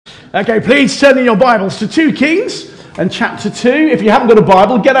Okay, please turn in your Bibles to 2 Kings and chapter 2. If you haven't got a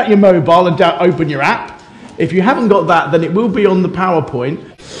Bible, get out your mobile and open your app. If you haven't got that, then it will be on the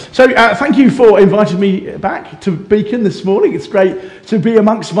PowerPoint. So thank you for inviting me back to Beacon this morning. It's great to be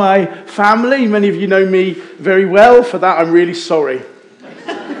amongst my family. Many of you know me very well. For that, I'm really sorry.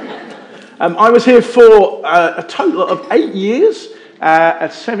 I was here for a total of 8 years,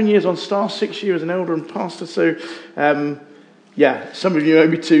 7 years on staff, 6 years as an elder and pastor. So, some of you know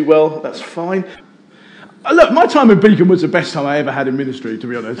me too well. That's fine. Look, my time in Beacon was the best time I ever had in ministry, to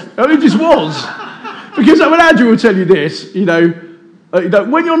be honest. It just was. Because when Andrew will tell you this, you know,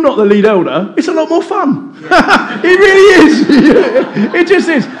 when you're not the lead elder, it's a lot more fun. It really is. It just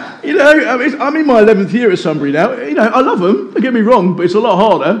is. You know, I'm in my 11th year at Sunbury now. You know, I love them, don't get me wrong, but it's a lot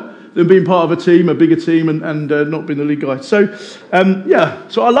harder than being part of a team, a bigger team, and not being the lead guy. So,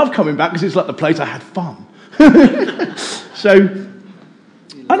 so I love coming back because it's like the place I had fun.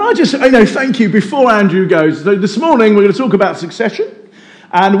 Thank you. Before Andrew goes, this morning we're going to talk about succession,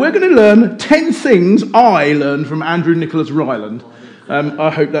 and we're going to learn 10 things I learned from Andrew Nicholas Ryland. I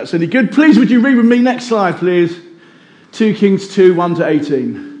hope that's any good. Please, would you read with me? Next slide, please. 2 Kings 2, 1 to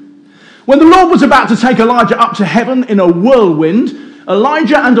 18. When the Lord was about to take Elijah up to heaven in a whirlwind,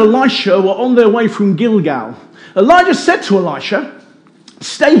 Elijah and Elisha were on their way from Gilgal. Elijah said to Elisha,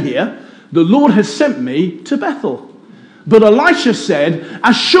 "Stay here, the Lord has sent me to Bethel." But Elisha said,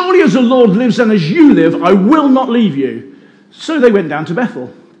 "As surely as the Lord lives and as you live, I will not leave you." So they went down to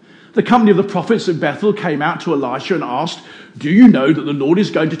Bethel. The company of the prophets of Bethel came out to Elisha and asked, "Do you know that the Lord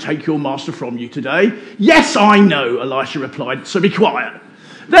is going to take your master from you today?" "Yes, I know," Elisha replied, "so be quiet."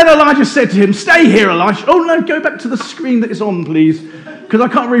 Then Elijah said to him, "Stay here, Elisha." Oh, no, go back to the screen that is on, please. Because I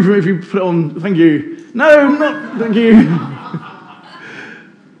can't read from it if you put it on. Thank you. No, not, thank you.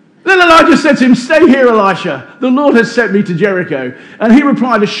 Then Elijah said to him, "Stay here, Elisha. The Lord has sent me to Jericho." And he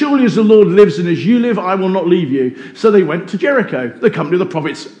replied, "As surely as the Lord lives and as you live, I will not leave you." So they went to Jericho. The company of the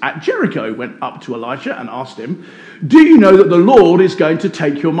prophets at Jericho went up to Elisha and asked him, "Do you know that the Lord is going to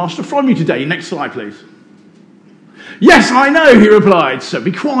take your master from you today?" Next slide, please. "Yes, I know," he replied, "so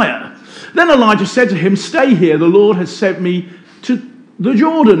be quiet." Then Elijah said to him, "Stay here, the Lord has sent me to the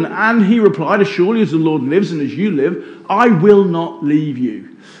Jordan." And he replied, "As surely as the Lord lives and as you live, I will not leave you."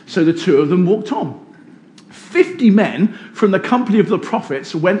 So the two of them walked on. 50 men from the company of the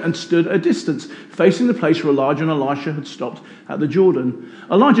prophets went and stood at a distance, facing the place where Elijah and Elisha had stopped at the Jordan.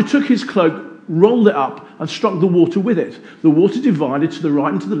 Elijah took his cloak, rolled it up, and struck the water with it. The water divided to the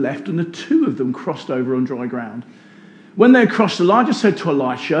right and to the left, and the two of them crossed over on dry ground. When they had crossed, Elijah said to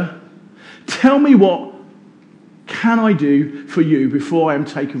Elisha, "Tell me, what can I do for you before I am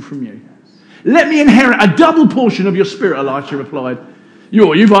taken from you?" "Let me inherit a double portion of your spirit," Elisha replied.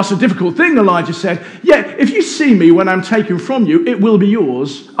 "You've asked a difficult thing," Elijah said. "Yet if you see me when I'm taken from you, it will be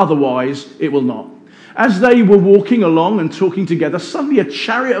yours. Otherwise, it will not." As they were walking along and talking together, suddenly a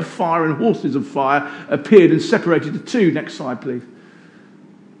chariot of fire and horses of fire appeared and separated the two. Next slide, please.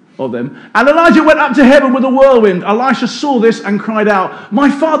 Of them. And Elijah went up to heaven with a whirlwind. Elisha saw this and cried out, my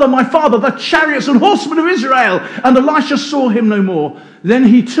father, the chariots and horsemen of Israel." And Elisha saw him no more. Then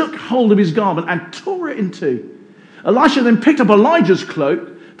he took hold of his garment and tore it in two. Elisha then picked up Elijah's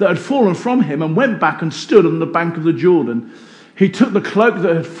cloak that had fallen from him and went back and stood on the bank of the Jordan. He took the cloak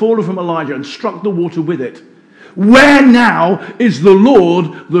that had fallen from Elijah and struck the water with it. "Where now is the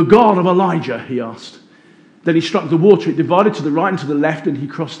Lord, the God of Elijah?" he asked. Then he struck the water. It divided to the right and to the left, and he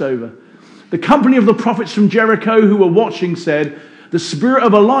crossed over. The company of the prophets from Jericho who were watching said, "The spirit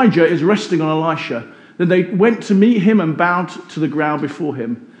of Elijah is resting on Elisha." Then they went to meet him and bowed to the ground before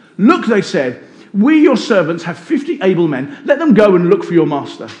him. "Look," they said, "we, your servants, have 50 able men. Let them go and look for your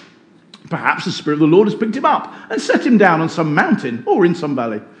master. Perhaps the Spirit of the Lord has picked him up and set him down on some mountain or in some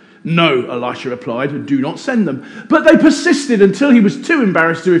valley." "No," Elisha replied, "do not send them." But they persisted until he was too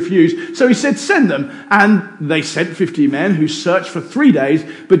embarrassed to refuse. So he said, "Send them." And they sent 50 men who searched for 3 days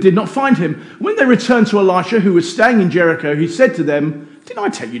but did not find him. When they returned to Elisha, who was staying in Jericho, he said to them, "Did I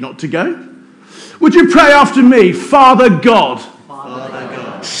tell you not to go? Would you pray after me?" "Father God,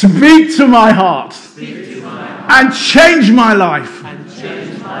 speak to my heart, and change my life,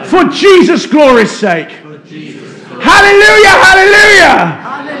 for Jesus' glory's sake." Hallelujah, hallelujah.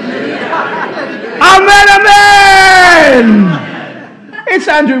 Amen, amen. It's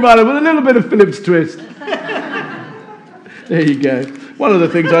Andrew Ryland with a little bit of Phillips twist. There you go. One of the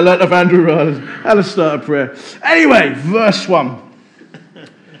things I learnt of Andrew Ryland, how to start a prayer. Anyway, verse 1.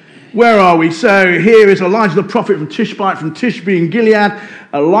 Where are we? So here is Elijah the prophet from Tishbite, from Tishbe in Gilead.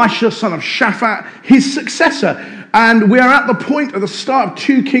 Elisha, son of Shaphat, his successor. And we are at the point at the start of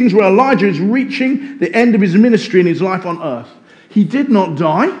 2 Kings where Elijah is reaching the end of his ministry and his life on earth. He did not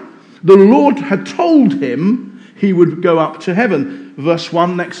die. The Lord had told him he would go up to heaven. Verse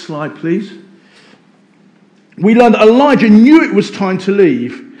 1, next slide, please. We learned that Elijah knew it was time to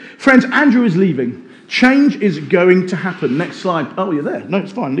leave. Friends, Andrew is leaving. Change is going to happen. Next slide. Oh, you're there. No,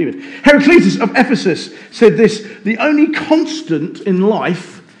 it's fine. Leave it. Heraclitus of Ephesus said this: the only constant in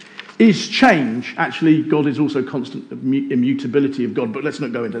life is change. Actually, God is also constant, immutability of God, but let's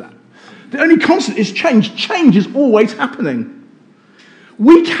not go into that. The only constant is change. Change is always happening.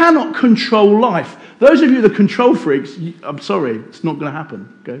 We cannot control life. Those of you that are control freaks, I'm sorry, it's not going to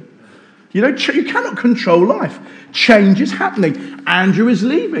happen. Okay? You cannot control life. Change is happening. Andrew is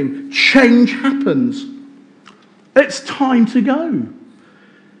leaving. Change happens. It's time to go.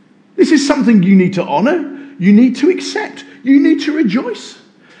 This is something you need to honour. You need to accept. You need to rejoice.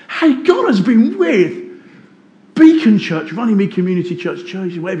 Hey, God has been with Beacon Church, Running Me Community Church,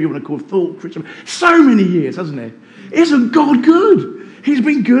 whatever you want to call it, Thought Christian, so many years, hasn't he? Isn't God good? He's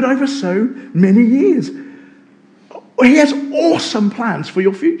been good over so many years. He has awesome plans for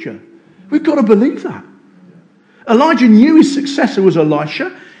your future. We've got to believe that. Elijah knew his successor was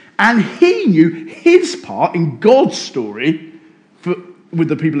Elisha, and he knew his part in God's story with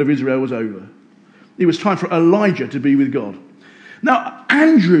the people of Israel was over. It was time for Elijah to be with God. Now,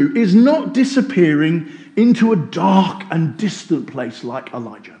 Andrew is not disappearing into a dark and distant place like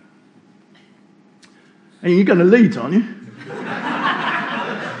Elijah. And you're going to lead, aren't you?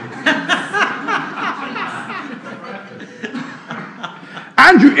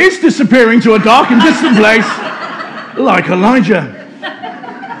 Andrew is disappearing to a dark and distant place like Elijah.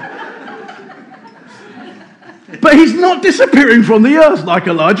 But he's not disappearing from the earth like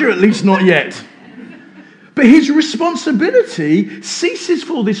Elijah, at least not yet. But his responsibility ceases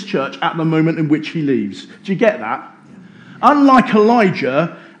for this church at the moment in which he leaves. Do you get that? Unlike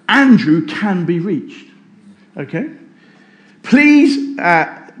Elijah, Andrew can be reached. Okay? Please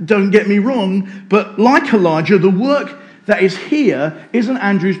don't get me wrong, but like Elijah, the work that is here isn't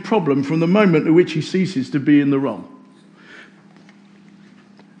Andrew's problem from the moment at which he ceases to be in the wrong.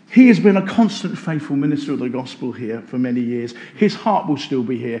 He has been a constant faithful minister of the gospel here for many years. His heart will still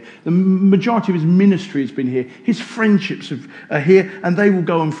be here. The majority of his ministry has been here. His friendships are here, and they will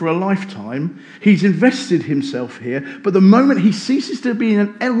go on for a lifetime. He's invested himself here, but the moment he ceases to be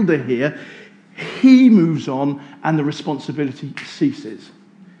an elder here, he moves on and the responsibility ceases.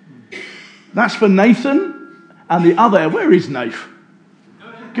 That's for Nathan and the other. Where is Nath?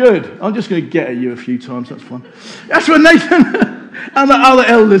 Good. I'm just going to get at you a few times. That's fine. That's for Nathan and the other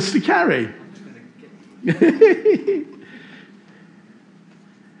elders to carry.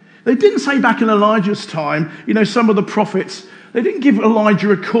 They didn't say back in Elijah's time, some of the prophets, they didn't give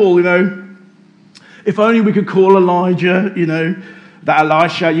Elijah a call, if only we could call Elijah, that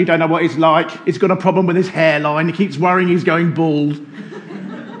Elisha, you don't know what he's like. He's got a problem with his hairline. He keeps worrying he's going bald.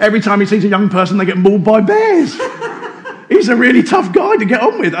 Every time he sees a young person, they get mauled by bears. He's a really tough guy to get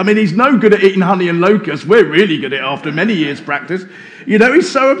on with. I mean, he's no good at eating honey and locusts. We're really good at it after many years' practice.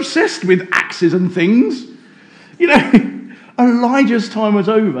 He's so obsessed with axes and things. Elijah's time was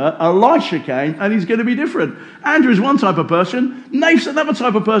over. Elisha came, and he's going to be different. Andrew's one type of person. Nath's another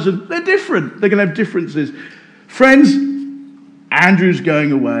type of person. They're different. They're going to have differences. Friends, Andrew's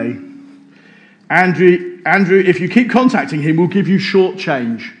going away. Andrew, if you keep contacting him, we'll give you short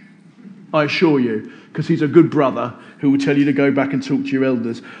change. I assure you, because he's a good brother who will tell you to go back and talk to your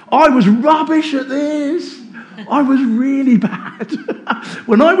elders. I was rubbish at this. I was really bad.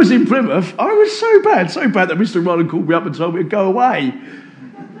 When I was in Plymouth, I was so bad that Mr. Rowland called me up and told me to go away.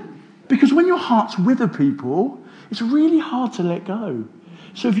 Because when your heart's with a people, it's really hard to let go.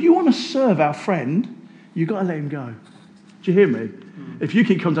 So if you want to serve our friend, you've got to let him go. Do you hear me? If you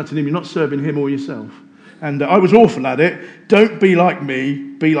keep contacting him, you're not serving him or yourself. And I was awful at it. Don't be like me,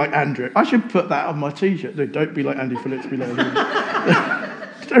 be like Andrew. I should put that on my T-shirt. No, don't be like Andy Phillips, be like Andrew.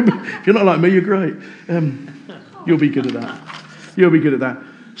 If you're not like me, you're great. You'll be good at that. You'll be good at that.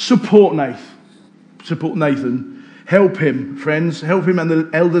 Support Nathan. Help him, friends. Help him and the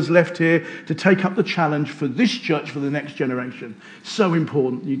elders left here to take up the challenge for this church for the next generation. So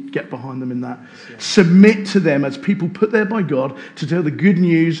important. You get behind them in that. Yeah. Submit to them as people put there by God to tell the good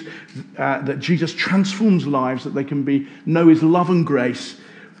news that Jesus transforms lives, that they can know his love and grace,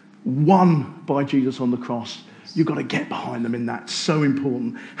 won by Jesus on the cross. You've got to get behind them in that. So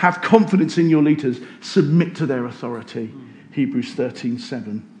important. Have confidence in your leaders. Submit to their authority. Hebrews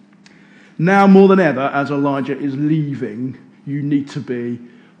 13:7. Now more than ever, as Elijah is leaving, you need to be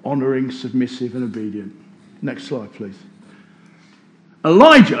honouring, submissive and obedient. Next slide, please.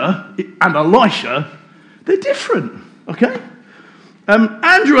 Elijah and Elisha, they're different, okay?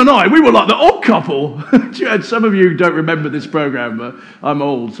 Andrew and I, we were like the odd couple. Some of you don't remember this program, but I'm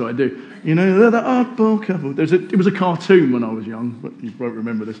old, so I do. You know, they're the oddball couple. It was a cartoon when I was young, but you won't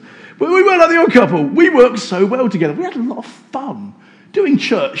remember this. But we were like the odd couple. We worked so well together. We had a lot of fun. Doing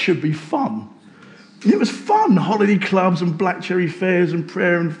church should be fun. It was fun. Holiday clubs and black cherry fairs and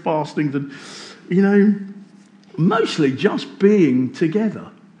prayer and fastings and, you know, mostly just being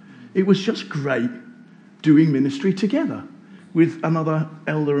together. It was just great doing ministry together with another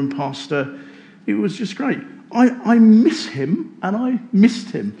elder and pastor. It was just great. I miss him and I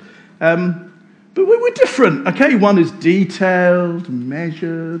missed him. But we were different, okay? One is detailed,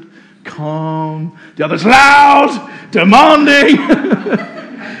 measured, calm. The other's loud, demanding.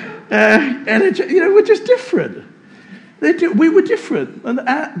 You know, we're just different. We were different.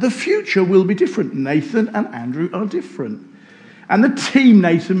 And the future will be different. Nathan and Andrew are different. And the team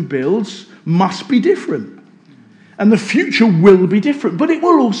Nathan builds must be different. And the future will be different. But it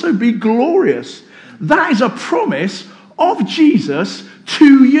will also be glorious. That is a promise of Jesus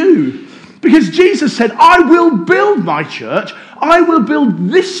to you. Because Jesus said, I will build my church. I will build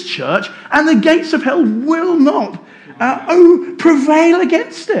this church. And the gates of hell will not prevail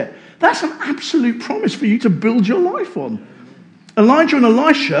against it. That's an absolute promise for you to build your life on. Elijah and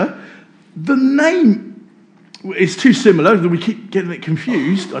Elisha, the name is too similar. We keep getting it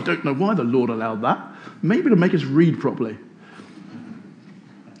confused. I don't know why the Lord allowed that. Maybe to make us read properly.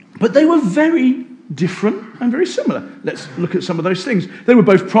 But they were very different and very similar. Let's look at some of those things. They were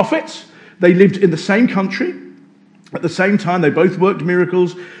both prophets. They lived in the same country. At the same time, they both worked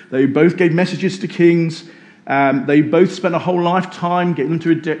miracles. They both gave messages to kings. They both spent a whole lifetime getting them to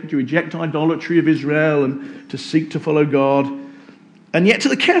reject idolatry of Israel and to seek to follow God. And yet, to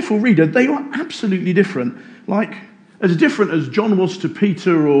the careful reader, they were absolutely different. Like, as different as John was to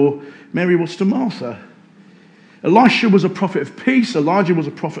Peter or Mary was to Martha. Elisha was a prophet of peace. Elijah was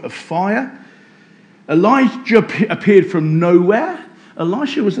a prophet of fire. Elijah appeared from nowhere.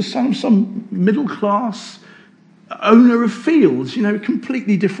 Elisha was the son of some middle-class owner of fields, you know, a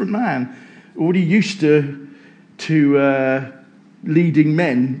completely different man. Already used to leading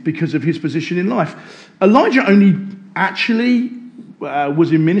men because of his position in life. Elijah only actually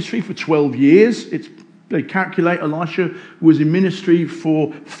was in ministry for 12 years. They calculate Elisha was in ministry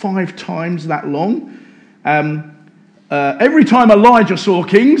for 5 times that long. Every time Elijah saw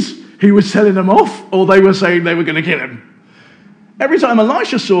kings, he was selling them off, or they were saying they were going to kill him. Every time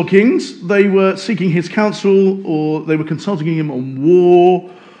Elisha saw kings, they were seeking his counsel, or they were consulting him on war,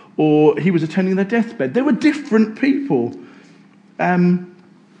 or he was attending their deathbed. They were different people.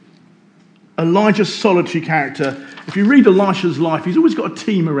 Elijah's solitary character. If you read Elisha's life, he's always got a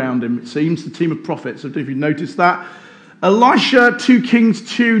team around him, it seems, the team of prophets. I don't know if you noticed that. Elisha, 2 Kings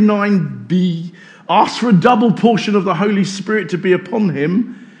 2:9b, asks for a double portion of the Holy Spirit to be upon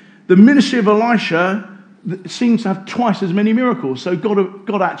him. The ministry of Elisha seems to have twice as many miracles. So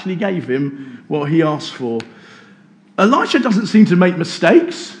God actually gave him what he asked for. Elisha doesn't seem to make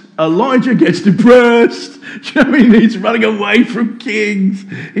mistakes. Elijah gets depressed. Do you know what I mean? He's running away from kings.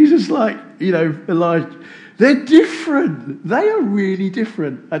 He's just like, you know, Elijah. They're different. They are really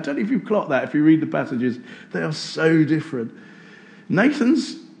different. I don't know if you clock that if you read the passages. They are so different.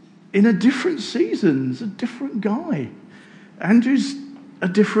 Nathan's in a different season. He's a different guy. Andrew's a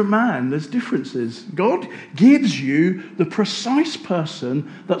different man. There's differences. God gives you the precise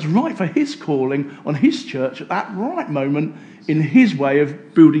person that's right for his calling on his church at that right moment in his way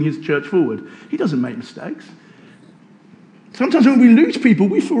of building his church forward. He doesn't make mistakes. Sometimes when we lose people,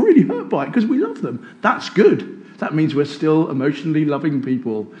 we feel really hurt by it because we love them. That's good. That means we're still emotionally loving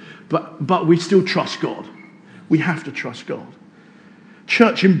people. But we still trust God. We have to trust God.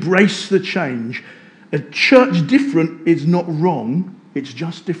 Church, embrace the change. A church different is not wrong. It's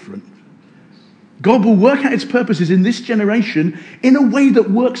just different. God will work out his purposes in this generation in a way that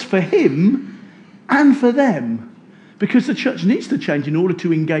works for him and for them. Because the church needs to change in order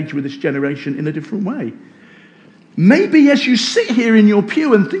to engage with this generation in a different way. Maybe as you sit here in your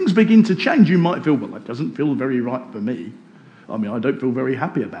pew and things begin to change, you might feel, well, that doesn't feel very right for me. I mean, I don't feel very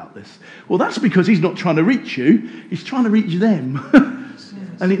happy about this. Well, that's because he's not trying to reach you. He's trying to reach them.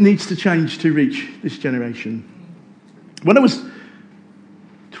 And it needs to change to reach this generation. When I was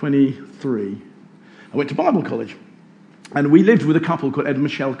 23, I went to Bible college. And we lived with a couple called Ed and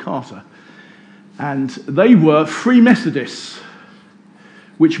Michelle Carter. And they were Free Methodists,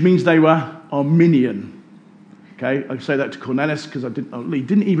 which means they were Arminian. Okay, I say that to Cornelius because he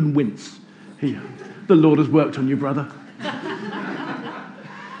didn't even wince. The Lord has worked on you, brother.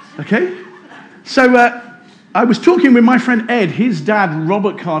 Okay? So I was talking with my friend Ed. His dad,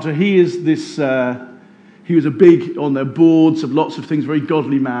 Robert Carter, he is He was a big on their boards of lots of things, very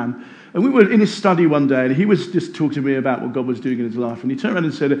godly man. And we were in his study one day, and he was just talking to me about what God was doing in his life. And he turned around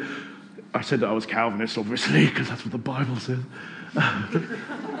and said, I said that I was Calvinist, obviously, because that's what the Bible says.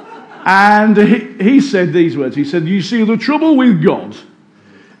 And he said these words. He said, you see, the trouble with God,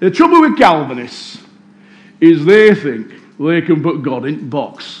 the trouble with Calvinists, is they think they can put God in a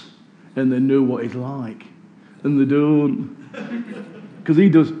box and they know what he's like. And they don't. Because he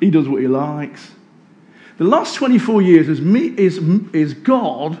does what he likes. The last 24 years is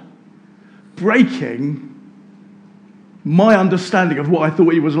God breaking my understanding of what I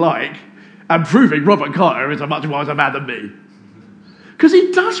thought he was like and proving Robert Carter is a much wiser man than me. Because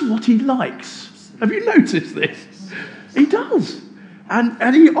he does what he likes. Have you noticed this? He does.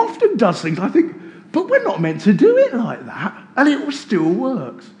 And he often does things, I think, but we're not meant to do it like that. And it still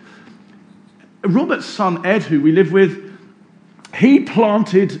works. Robert's son, Ed, who we live with, he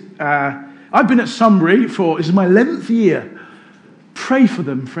planted... I've been at Sunbury this is my 11th year. Pray for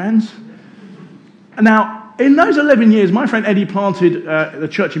them, friends. Now, in those 11 years, my friend Eddie planted the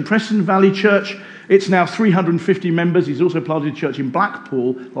church in Preston Valley Church. It's now 350 members. He's also planted a church in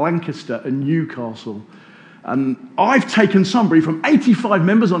Blackpool, Lancaster, and Newcastle. And I've taken Sunbury from 85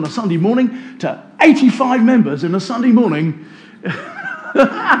 members on a Sunday morning to 85 members in a Sunday morning.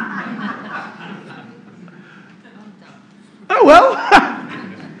 Oh, well.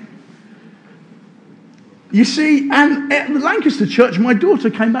 You see, and at the Lancaster church, my daughter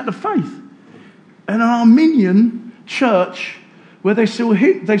came back to faith. And an Armenian church where they sing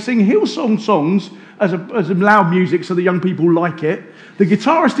Hillsong songs as loud music so the young people like it. The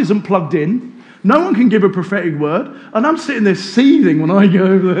guitarist isn't plugged in. No one can give a prophetic word. And I'm sitting there seething when I go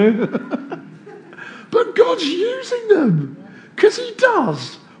over there. But God's using them because he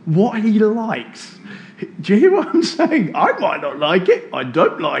does what he likes. Do you hear what I'm saying? I might not like it. I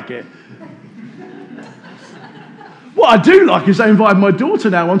don't like it. What I do like is they invited my daughter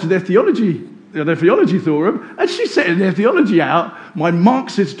now onto their theology forum, and she's setting their theology out. My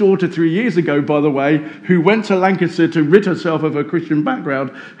Marxist daughter 3 years ago, by the way, who went to Lancaster to rid herself of her Christian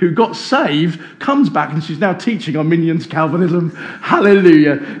background, who got saved, comes back and she's now teaching Arminians Calvinism.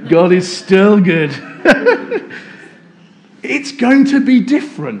 Hallelujah. God is still good. It's going to be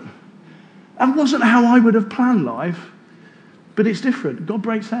different. That wasn't how I would have planned life. But it's different. God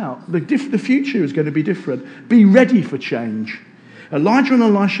breaks out. The future is going to be different. Be ready for change. Elijah and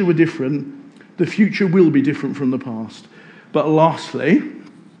Elisha were different. The future will be different from the past. But lastly,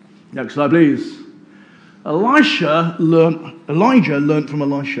 next slide please. Elijah learned from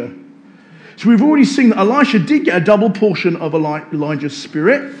Elisha. So we've already seen that Elisha did get a double portion of Elijah's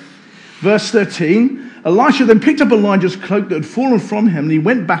spirit. Verse 13, Elisha then picked up Elijah's cloak that had fallen from him, and he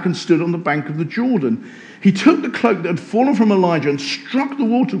went back and stood on the bank of the Jordan. He took the cloak that had fallen from Elijah and struck the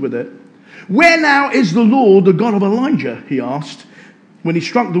water with it. Where now is the Lord, the God of Elijah? He asked. When he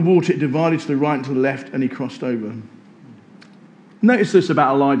struck the water, it divided to the right and to the left, and he crossed over. Notice this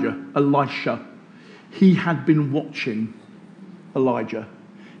about Elisha. He had been watching Elijah.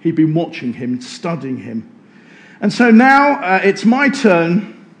 He'd been watching him, studying him. And so now it's my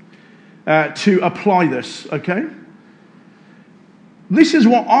turn to apply this, okay? This is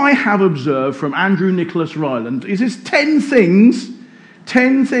what I have observed from Andrew Nicholas Ryland. Is this 10 things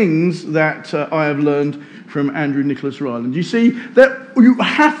that I have learned from Andrew Nicholas Ryland. You see that you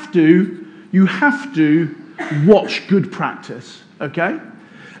have to watch good practice, okay?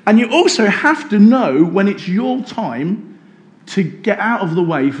 And you also have to know when it's your time to get out of the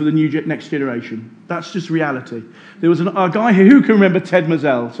way for the next generation. That's just reality. There was a guy here, who can remember Ted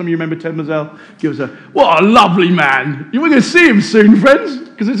Mazzell? Some of you remember Ted Mazzell? Give us what a lovely man. You're going to see him soon, friends,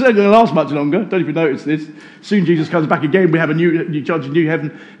 because it's not going to last much longer. Don't even notice this. Soon Jesus comes back again. We have a new judge, new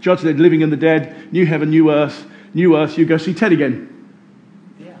heaven, judge the living and the dead, new heaven, new earth. You go see Ted again.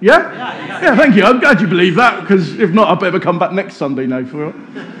 Yeah? Yeah, thank you. I'm glad you believe that, because if not, I better come back next Sunday now. Is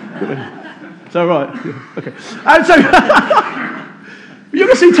that right? Yeah, okay. And so, you're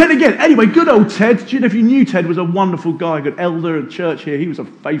going to see Ted again. Anyway, good old Ted. Do you know, if you knew Ted was a wonderful guy, a good elder at church here. He was a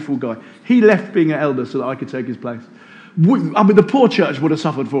faithful guy. He left being an elder so that I could take his place. I mean, the poor church would have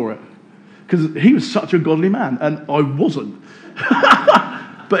suffered for it, because he was such a godly man, and I wasn't.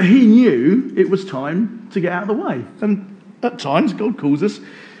 But he knew it was time to get out of the way. And at times, God calls us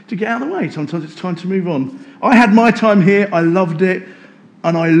to get out of the way. Sometimes it's time to move on. I had my time here. I loved it.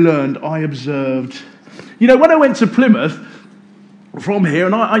 And I learned. I observed. You know, when I went to Plymouth from here,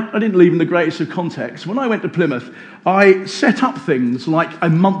 and I didn't leave in the greatest of contexts. When I went to Plymouth, I set up things like a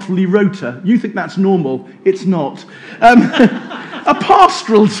monthly rota. You think that's normal. It's not. A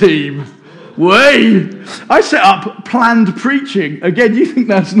pastoral team. I set up planned preaching. Again, you think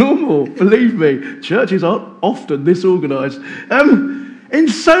that's normal. Believe me, churches aren't often this organised. In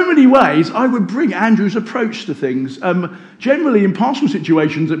so many ways, I would bring Andrew's approach to things. Generally, in pastoral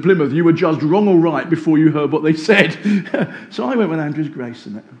situations at Plymouth, you were judged wrong or right before you heard what they said. So I went with Andrew's grace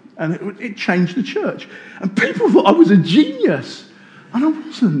in it. And it changed the church. And people thought I was a genius. And I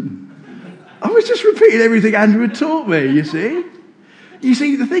wasn't. I was just repeating everything Andrew had taught me, you see. You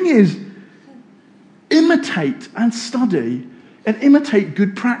see, the thing is, imitate and study and imitate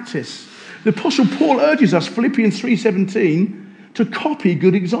good practice. The Apostle Paul urges us, Philippians 3:17, to copy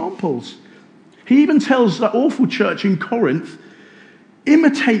good examples. He even tells that awful church in Corinth,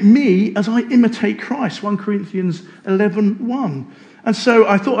 imitate me as I imitate Christ, 1 Corinthians 11:1. And so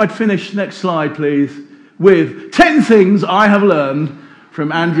I thought I'd finish, next slide please, with 10 things I have learned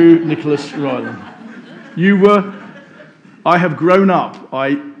from Andrew Nicholas Ryland. I have grown up.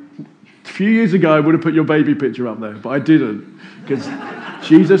 A few years ago I would have put your baby picture up there, but I didn't, because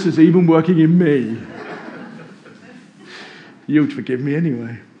Jesus is even working in me. You'd forgive me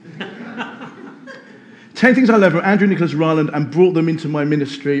anyway. 10 things I learned from Andrew Nicholas Ryland and brought them into my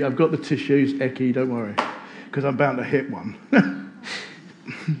ministry. I've got the tissues, Eki, don't worry, because I'm bound to hit one.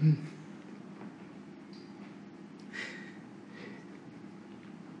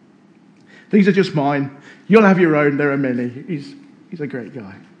 These are just mine. You'll have your own. There are many. He's a great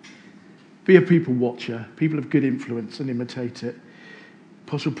guy. Be a people watcher, people of good influence, and imitate it.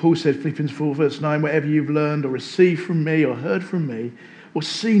 Apostle Paul said, Philippians 4, verse 9, whatever you've learned or received from me or heard from me or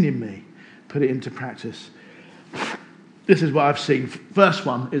seen in me, put it into practice. This is what I've seen. First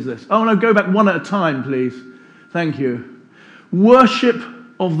one is this. Oh, no, go back one at a time, please. Thank you. Worship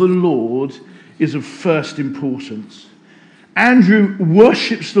of the Lord is of first importance. Andrew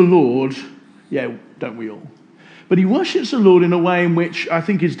worships the Lord. Yeah, don't we all? But he worships the Lord in a way in which I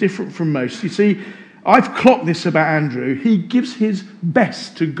think is different from most. You see, I've clocked this about Andrew. He gives his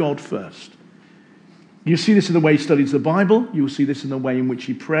best to God first. You see this in the way he studies the Bible. You'll see this in the way in which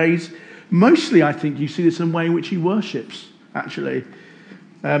he prays. Mostly, I think, you see this in the way in which he worships, actually.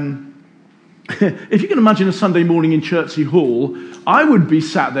 If you can imagine a Sunday morning in Chertsey Hall, I would be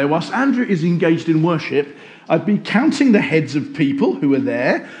sat there whilst Andrew is engaged in worship. I'd be counting the heads of people who are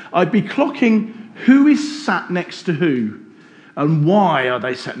there. I'd be clocking who is sat next to who and why are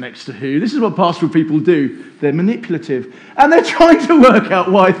they sat next to who. This is what pastoral people do. They're manipulative and they're trying to work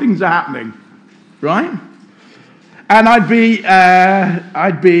out why things are happening, right? And I'd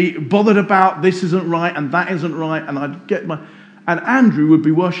be bothered about this isn't right and that isn't right, and and Andrew would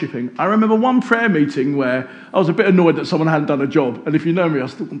be worshipping. I remember one prayer meeting where I was a bit annoyed that someone hadn't done a job. And if you know me, I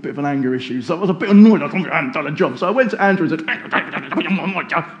was still a bit of an anger issue. So I was a bit annoyed that someone hadn't done a job. So I went to Andrew and said,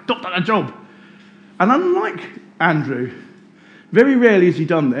 not done a job. And unlike Andrew, very rarely has he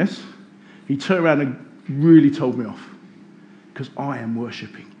done this. He turned around and really told me off. Because I am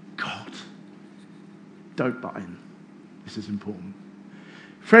worshipping God. Don't butt in. This is important.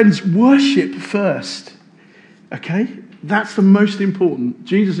 Friends, worship first. Okay? That's the most important.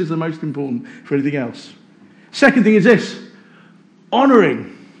 Jesus is the most important for anything else. Second thing is this.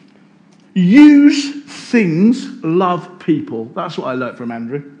 Honouring. Use things, love people. That's what I learnt from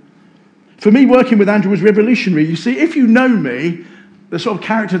Andrew. For me, working with Andrew was revolutionary. You see, if you know me, the sort of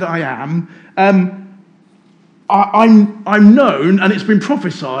character that I am, I'm known, and it's been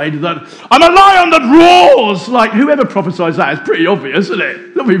prophesied that I'm a lion that roars. Like, whoever prophesies that is pretty obvious, isn't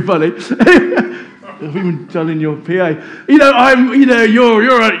it? That'd be funny. I've even done in your PA.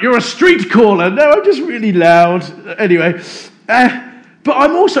 You're a street caller. No, I'm just really loud. Anyway, but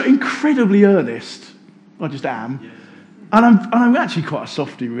I'm also incredibly earnest. I just am, yeah. And I'm actually quite a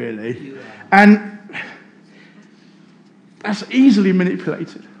softie, really, and that's easily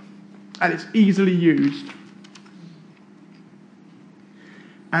manipulated, and it's easily used.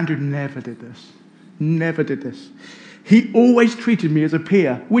 Andrew never did this. Never did this. He always treated me as a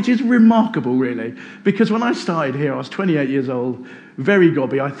peer, which is remarkable, really, because when I started here, I was 28 years old, very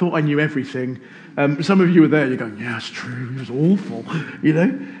gobby. I thought I knew everything. Some of you were there, you're going, yeah, it's true, he was awful, you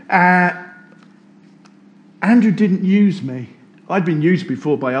know. Andrew didn't use me. I'd been used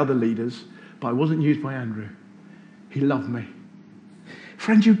before by other leaders, but I wasn't used by Andrew. He loved me.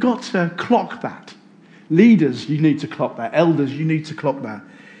 Friends, you've got to clock that. Leaders, you need to clock that. Elders, you need to clock that.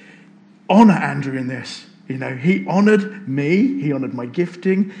 Honour Andrew in this. You know, he honoured me, he honoured my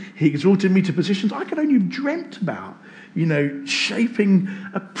gifting, he exalted me to positions I could only have dreamt about. You know, shaping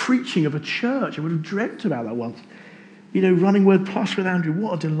a preaching of a church, I would have dreamt about that once. You know, running Word Plus with Andrew,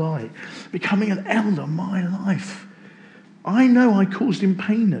 what a delight. Becoming an elder, my life. I know I caused him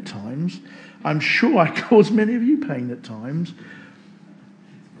pain at times. I'm sure I caused many of you pain at times.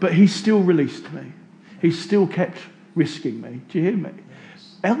 But he still released me. He still kept risking me. Do you hear me?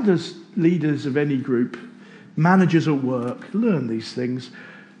 Elders, leaders of any group, managers at work, learn these things.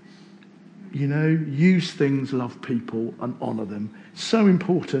 You know, use things, love people, and honour them. So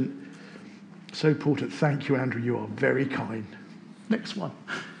important. So important. Thank you, Andrew. You are very kind. Next one.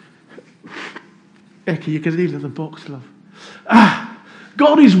 Eki, you can leave the box, love.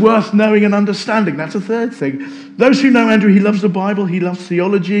 God is worth knowing and understanding. That's a third thing. Those who know Andrew, he loves the Bible. He loves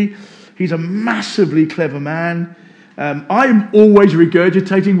theology. He's a massively clever man. I'm always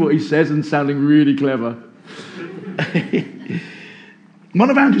regurgitating what he says and sounding really clever. One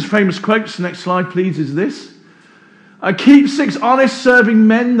of Andrew's famous quotes, next slide please, is this. I keep 6 honest serving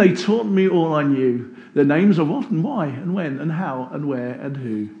men. They taught me all I knew. Their names are what and why and when and how and where and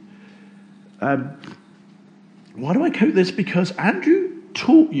who. Why do I quote this? Because Andrew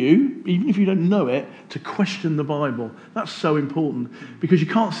taught you, even if you don't know it, to question the Bible. That's so important, because you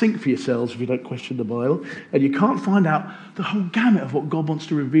can't think for yourselves if you don't question the Bible, and you can't find out the whole gamut of what God wants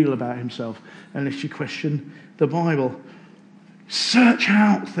to reveal about himself unless you question the Bible. Search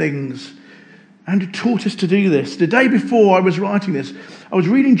out things. Andrew taught us to do this. The day before I was writing this, I was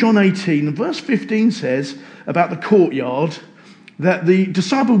reading John 18, and verse 15 says about the courtyard that the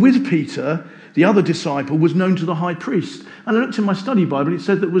disciple with Peter, the other disciple, was known to the high priest. And I looked in my study Bible, it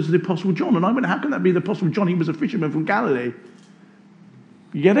said that was the Apostle John. And I went, how can that be the Apostle John? He was a fisherman from Galilee.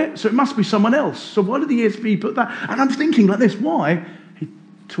 You get it? So it must be someone else. So why did the ESV put that? And I'm thinking like this, why? He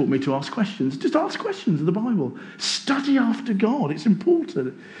taught me to ask questions. Just ask questions of the Bible. Study after God. It's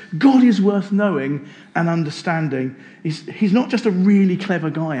important. God is worth knowing and understanding. He's not just a really clever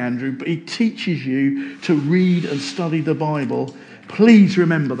guy, Andrew, but he teaches you to read and study the Bible. Please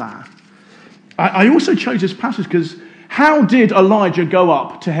remember that. I also chose this passage because how did Elijah go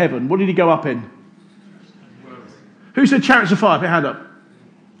up to heaven? What did he go up in? Who said chariots of fire? Put your hand up.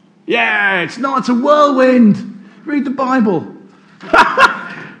 Yeah, it's a whirlwind. Read the Bible.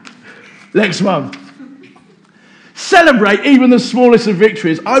 Next one. Celebrate even the smallest of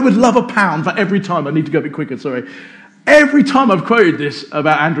victories. I would love £1 for every time. I need to go a bit quicker, sorry. Every time I've quoted this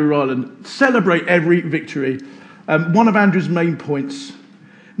about Andrew Ryland, celebrate every victory. One of Andrew's main points.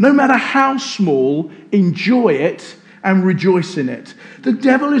 No matter how small, enjoy it and rejoice in it. The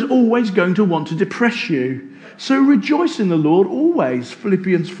devil is always going to want to depress you. So rejoice in the Lord always,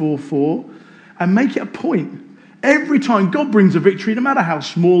 Philippians 4:4, and make it a point. Every time God brings a victory, no matter how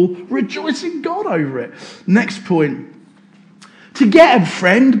small, rejoice in God over it. Next point. To get a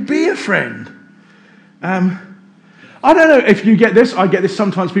friend, be a friend. I don't know if you get this. I get this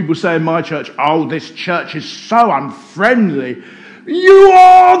sometimes. People say in my church, oh, this church is so unfriendly. You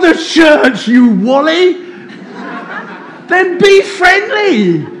are the church, you wally. Then be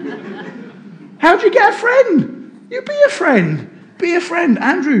friendly. How do you get a friend? You be a friend. Be a friend.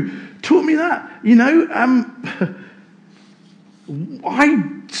 Andrew taught me that. You know, I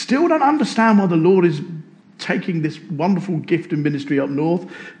still don't understand why the Lord is taking this wonderful gift and ministry up north,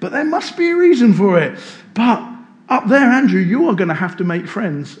 but there must be a reason for it. But up there, Andrew, you are going to have to make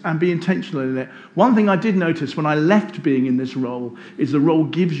friends and be intentional in it. One thing I did notice when I left being in this role is the role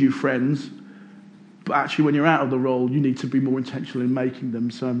gives you friends, but actually when you're out of the role, you need to be more intentional in making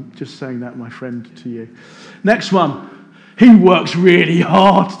them. So I'm just saying that, my friend, to you. Next one. He works really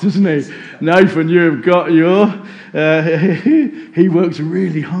hard, doesn't he? Nathan, you have got your... he works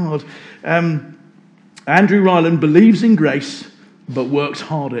really hard. Andrew Ryland believes in grace, but works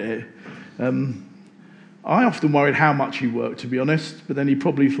hard at it. I often worried how much he worked, to be honest, but then he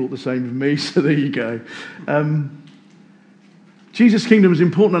probably thought the same of me, so there you go. Jesus' kingdom is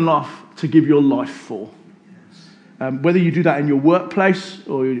important enough to give your life for. Whether you do that in your workplace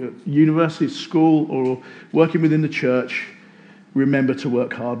or your university, school, or working within the church, remember to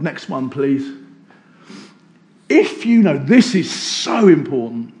work hard. Next one, please. If you know, this is so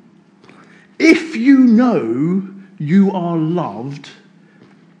important. If you know you are loved,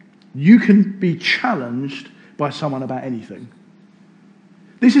 you can be challenged by someone about anything.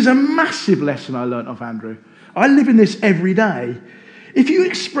 This is a massive lesson I learnt off Andrew. I live in this every day. If you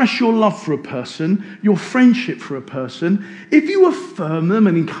express your love for a person, your friendship for a person, if you affirm them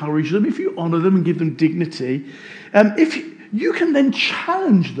and encourage them, if you honour them and give them dignity, if you can then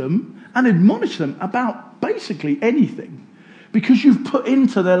challenge them and admonish them about basically anything, because you've put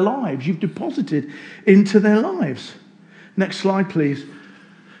into their lives, you've deposited into their lives. Next slide, please.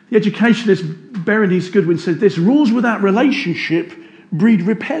 The educationist Berenice Goodwin said this: rules without relationship breed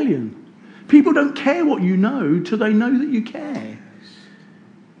rebellion. People don't care what you know till they know that you care.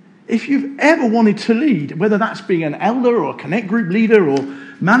 If you've ever wanted to lead, whether that's being an elder or a connect group leader or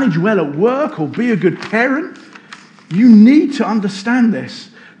manage well at work or be a good parent, you need to understand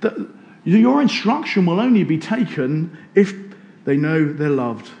this. That your instruction will only be taken if they know they're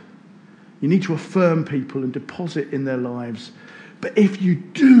loved. You need to affirm people and deposit in their lives. But if you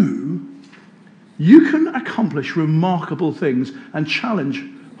do, you can accomplish remarkable things and challenge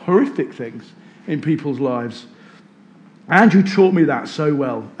horrific things in people's lives. Andrew taught me that so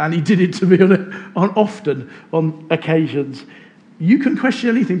well, and he did it to me on occasions. You can question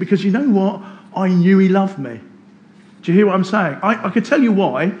anything because you know what? I knew he loved me. Do you hear what I'm saying? I could tell you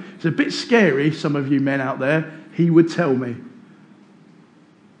why. It's a bit scary, some of you men out there. He would tell me.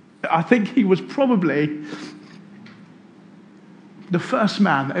 I think he was probably the first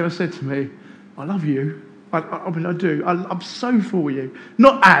man that ever said to me, I love you. I mean, I do. I'm so for you.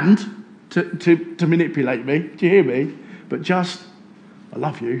 Not to manipulate me. Do you hear me? But just, I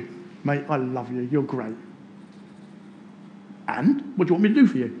love you. Mate, I love you. You're great. And what do you want me to do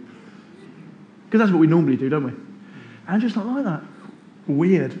for you? Because that's what we normally do, don't we? And just not like that.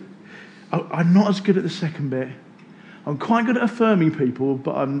 Weird. I'm not as good at the second bit. I'm quite good at affirming people,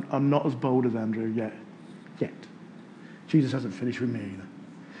 but I'm not as bold as Andrew yet. Jesus hasn't finished with me either.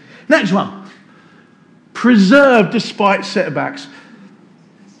 Next one. Preserve despite setbacks.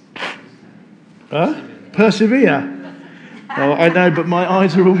 Persevere. Oh, I know, but my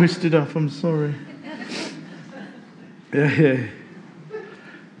eyes are all misted up. I'm sorry. Yeah.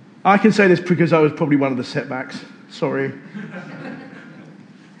 I can say this because I was probably one of the setbacks. Sorry.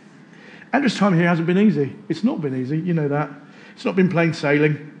 Andrew's time here hasn't been easy. It's not been easy, you know that. It's not been plain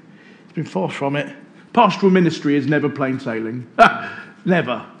sailing. It's been far from it. Pastoral ministry is never plain sailing.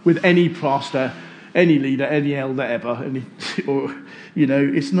 Never. With any pastor, any leader, any elder ever.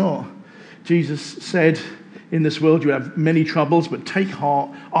 It's not. Jesus said, in this world you have many troubles, but take heart,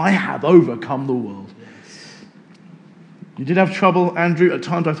 I have overcome the world. Yes. You did have trouble, Andrew. At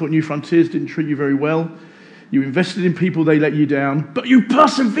times I thought New Frontiers didn't treat you very well. You invested in people, they let you down, but you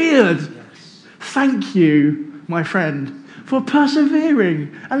persevered. Yes. Thank you, my friend, for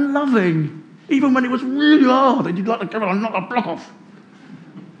persevering and loving, even when it was really hard and you'd like to give it a knock a block off.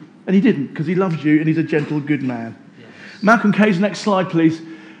 And he didn't, because he loves you and he's a gentle, good man. Yes. Malcolm Kay's next slide, please.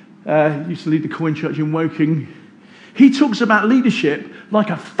 Used to lead the Coin Church in Woking. He talks about leadership like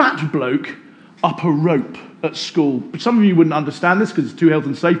a fat bloke up a rope at school. Some of you wouldn't understand this because it's too health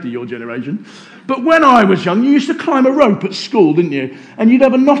and safety, your generation. But when I was young, you used to climb a rope at school, didn't you? And you'd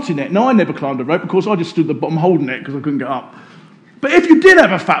have a knot in it. Now, I never climbed a rope. Of course, I just stood at the bottom holding it because I couldn't get up. But if you did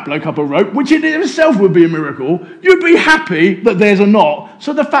have a fat bloke up a rope, which in itself would be a miracle, you'd be happy that there's a knot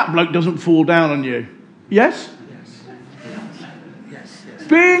so the fat bloke doesn't fall down on you. Yes?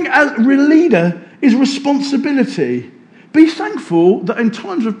 Being a leader is responsibility. Be thankful that in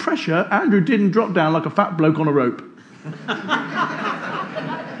times of pressure, Andrew didn't drop down like a fat bloke on a rope.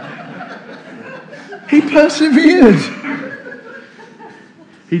 He persevered.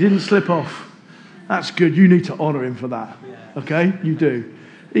 He didn't slip off. That's good. You need to honour him for that. Okay? You do.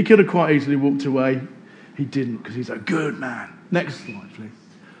 He could have quite easily walked away. He didn't because he's a good man. Next slide, please.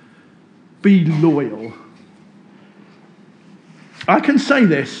 Be loyal. I can say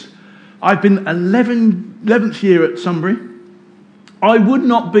this. I've been 11th year at Sunbury. I would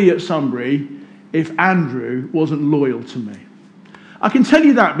not be at Sunbury if Andrew wasn't loyal to me. I can tell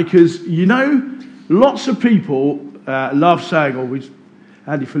you that because, lots of people love saying,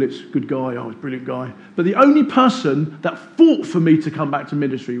 Andy Phillips, good guy, he's a brilliant guy. But the only person that fought for me to come back to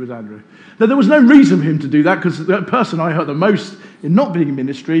ministry was Andrew. Now, there was no reason for him to do that because the person I hurt the most in not being in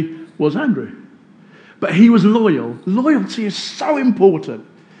ministry was Andrew. But he was loyal. Loyalty is so important.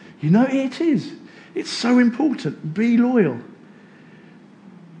 It is. It's so important. Be loyal.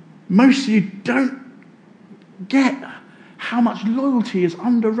 Most of you don't get how much loyalty is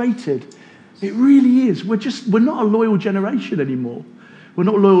underrated. It really is. We're not a loyal generation anymore. We're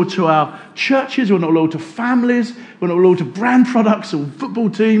not loyal to our churches. We're not loyal to families. We're not loyal to brand products or football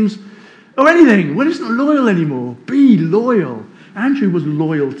teams or anything. We're just not loyal anymore. Be loyal. Andrew was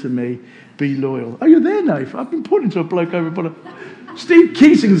loyal to me. Be loyal. Oh, you're there, Nath. I've been pointing to a bloke over by Steve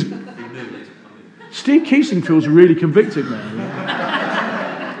Keesing feels really convicted now.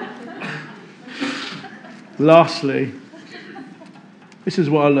 Lastly, this is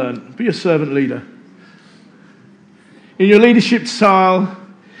what I learned. Be a servant leader. In your leadership style,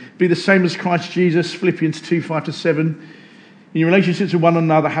 be the same as Christ Jesus, Philippians 2, 5-7. In your relationships with one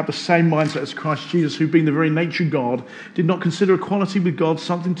another, have the same mindset as Christ Jesus, who being the very nature God, did not consider equality with God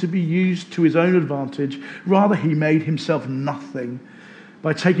something to be used to his own advantage. Rather, he made himself nothing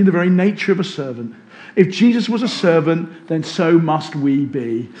by taking the very nature of a servant. If Jesus was a servant, then so must we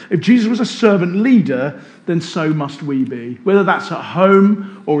be. If Jesus was a servant leader, then so must we be. Whether that's at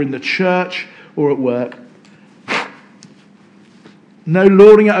home or in the church or at work. No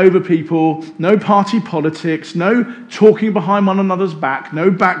lording it over people, no party politics, no talking behind one another's back,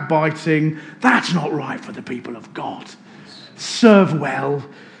 no backbiting. That's not right for the people of God. Serve well,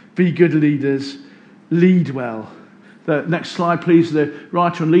 be good leaders, lead well. The next slide, please. The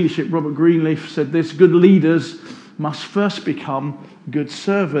writer on leadership, Robert Greenleaf, said this: good leaders must first become good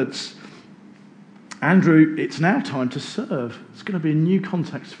servants. Andrew, it's now time to serve. It's going to be a new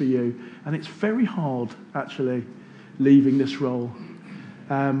context for you. And it's very hard, actually, leaving this role.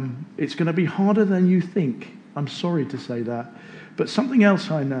 It's going to be harder than you think. I'm sorry to say that. But something else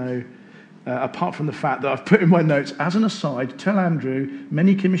I know, apart from the fact that I've put in my notes, as an aside, tell Andrew,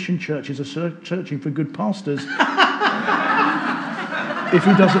 many commissioned churches are searching for good pastors if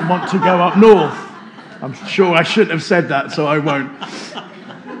he doesn't want to go up north. I'm sure I shouldn't have said that, so I won't.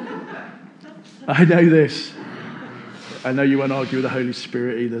 I know this. I know you won't argue with the Holy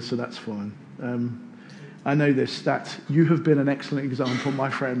Spirit either, so that's fine. I know this, that you have been an excellent example,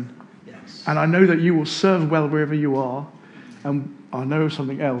 my friend. Yes. And I know that you will serve well wherever you are. And I know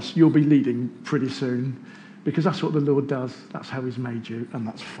something else. You'll be leading pretty soon, because that's what the Lord does. That's how he's made you, and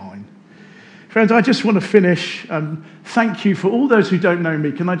that's fine. Friends, I just want to finish. Thank you for all those who don't know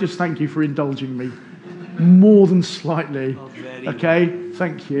me. Can I just thank you for indulging me more than slightly? Okay,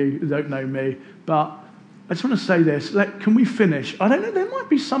 thank you. You don't know me. But I just want to say this. Can we finish? I don't know. There might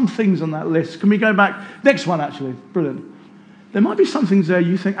be some things on that list. Can we go back? Next one, actually. Brilliant. There might be some things there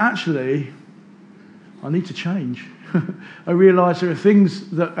you think, actually, I need to change. I realise there are things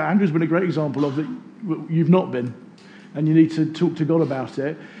that Andrew's been a great example of that you've not been. And you need to talk to God about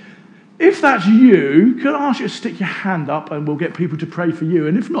it. If that's you, could I ask you to stick your hand up and we'll get people to pray for you?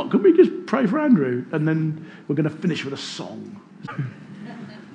 And if not, could we just pray for Andrew? And then we're going to finish with a song.